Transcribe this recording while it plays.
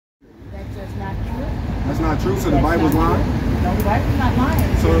not true, so the Bible's lying? No, the Bible's not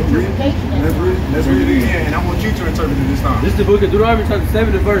lying. So let's read it again, and I want you to interpret it this time. This is the book of Deuteronomy chapter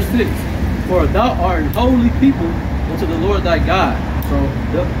 7 and verse 6. For thou art an holy people unto the Lord thy God. So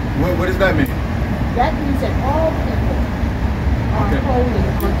what does that mean? That means that all people are holy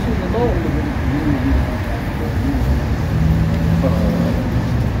unto the Lord.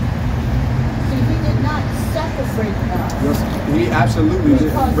 See, he did not separate us. Yes, he absolutely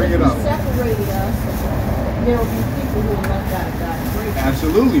did. Bring it up. Because if he separated us, there will be people who will left out of God's grace.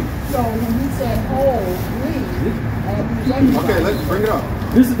 Absolutely. So when he said holy, okay, let's bring it up.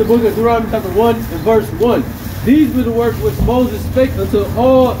 This is the book of Deuteronomy chapter 1 and verse 1. These were the words which Moses spake unto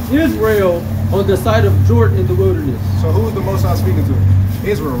all Israel on the side of Jordan in the wilderness. So who is the Most High speaking to?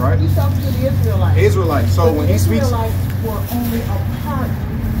 Israel, right? He's talking to the Israelites. Israelites. So but when the he speaks, Israelites were only a part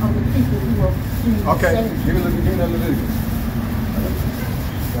of the people who were being okay, saved. give me that Leviticus.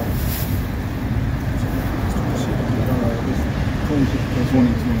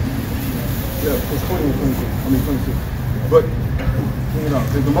 Yeah, it's 20 and 26. I mean 26. But you know,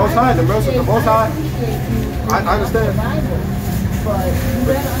 the Most High, the Most High. I understand. But you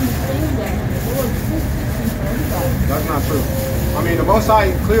better understand that the Lord is for everybody. That's not true. I mean, the Most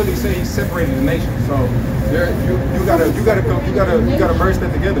High clearly said He separated the nation. So there, you gotta merge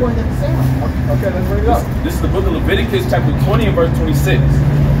that together. For themselves. Okay, let's bring it up. This is the book of Leviticus, chapter 20 and verse 26.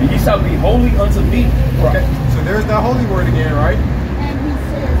 And ye shall be holy unto me. Okay, so there's that holy word again, right? And he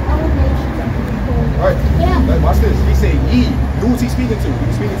says, all nations are to be holy. Right. Yeah. Watch this. He said ye. Who is he speaking to?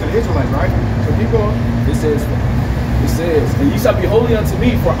 He's speaking to the Israelites, right? So keep going. It says, and ye shall be holy unto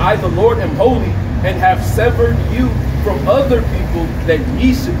me, for I the Lord am holy, and have severed you from other people, that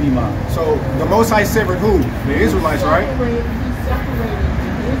ye should be mine. So the Most High severed who? The Israelites, right? He separated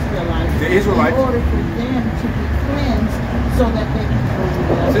The Israelites. in order for them to be cleansed so that they can go to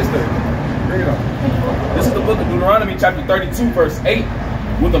the Sister, bring it up. This is the book of Deuteronomy, chapter 32, verse 8.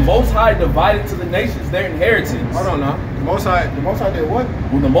 When the Most High divided to the nations their inheritance. Hold on now. The Most High did what?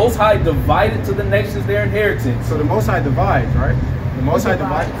 When the Most High divided to the nations their inheritance. So the Most High divides, right? The Most High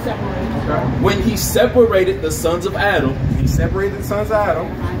divides. Okay. When he separated the sons of Adam. He separated the sons of Adam.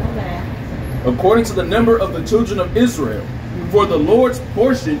 I know that. According to the number of the children of Israel. For the Lord's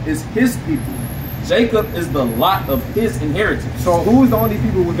portion is his people. Jacob is the lot of his inheritance. So who is the only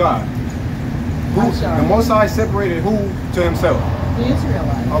people with God? The Most High separated who to himself? The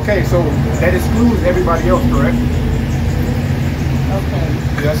Israelites. Okay, so that excludes everybody else, correct? Okay.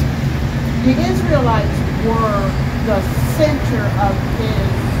 Yes. The Israelites were the center of his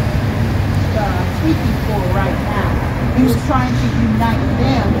speaking for right now. He was trying to unite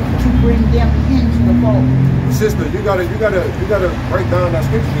them to bring them into the fold. Sister, you gotta break down that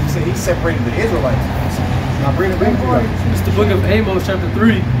scripture. He said he separated the Israelites. Now bring it to you. It's the book of Amos chapter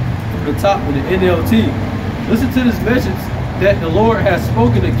 3 from the top of the NLT. Listen to this message that the Lord has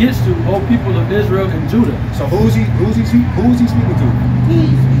spoken against you, O people of Israel and Judah. So who's he speaking to? He's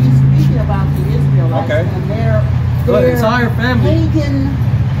speaking about the Israelites and their entire family. Pagan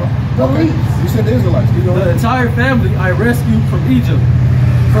beliefs. You said the Israelites. The entire family I rescued from Egypt.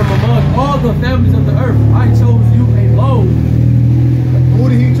 From among all the families of the earth, I chose you alone. Who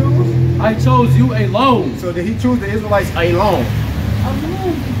did he choose? I chose you alone. So did he choose the Israelites alone?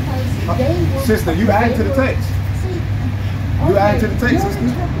 Alone because they were... Sister, you add to the text. You add to the text, sister.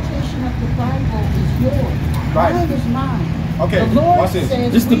 Your interpretation of the Bible is yours. Right. Mine is mine. Okay, the Lord watch this.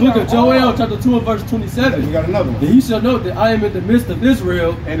 Says this is the book of Joel, chapter 2 and verse 27. We got another one. And ye shall know that I am in the midst of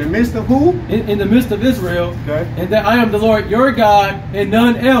Israel. In the midst of who? In the midst of Israel. Okay. And that I am the Lord your God and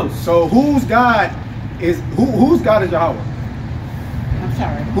none else. So whose God is Yahweh? I'm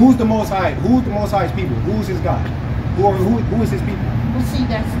sorry. Who's the Most High? Who's the Most High's people? Who's his God? Who is his people? Well, see,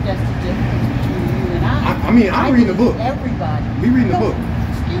 that's the difference between you and I. I mean, I'm reading the book. Everybody. We reading the book.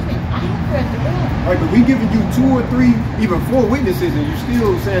 Excuse me, I have read the book. Right, but we giving you 2 or 3, even 4 witnesses, and you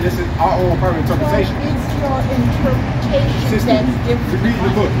still saying this is our own private interpretation. Well, it's your interpretation Sister, that's different. we reading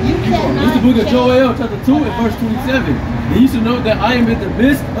the book. You This is the book of Joel, chapter 2 and verse 27. And ye shall know that I am in the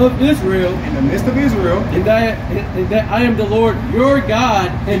midst of Israel. In the midst of Israel. And that I am the Lord your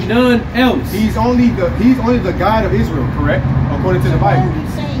God and none else. He's only the God of Israel, correct? According to the Bible. Why are you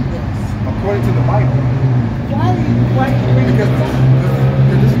saying this? According to the Bible. Why are you bringing Because this up?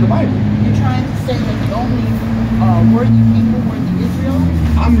 this is the Bible. You're trying to say that the only worthy people were the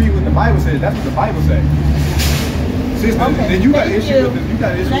Israelites? I'm reading what the Bible says. That's what the Bible says. Sister, Okay, then you got issue with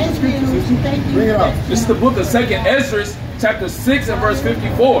the scripture, sister. Thank you. Bring it up. This is the book of 2nd Ezra, chapter 6 and verse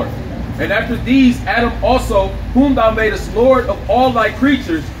 54. And after these, Adam also, whom thou madest Lord of all thy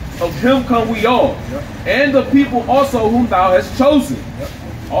creatures, of him come we all. And the people also whom thou hast chosen.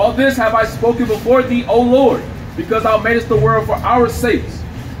 All this have I spoken before thee, O Lord, because thou madest the world for our sakes.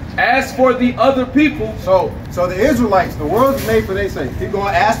 As for the other people, So the Israelites, the world is made for their sake. Keep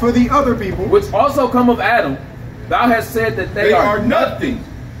going. As for the other people, which also come of Adam, thou hast said that they are nothing,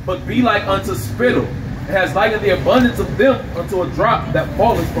 but be like unto spittle, and has likened the abundance of them unto a drop that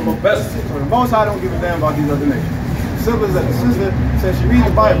falleth from a vessel. so the Most High don't give a damn about these other nations. Simple as that. The sister says she reads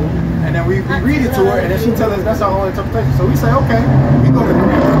the Bible, and then we read it to her, and then she tells us that's our only interpretation. So we say, okay, we go to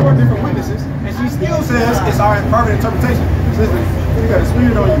 4 different witnesses, and she still says it's our perfect interpretation. Sister, you got a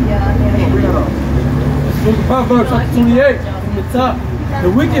spirit on you. Bring that up. Book of Proverbs chapter 28 from the top.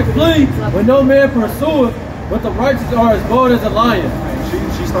 The wicked flee when no man pursueth, but the righteous are as bold as a lion.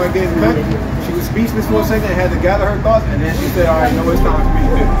 She started getting cut. She was speechless for a second and had to gather her thoughts, and then she said, all right, no, it's time for me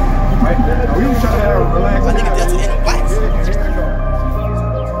to pick. Right? Now, we were trying to relax.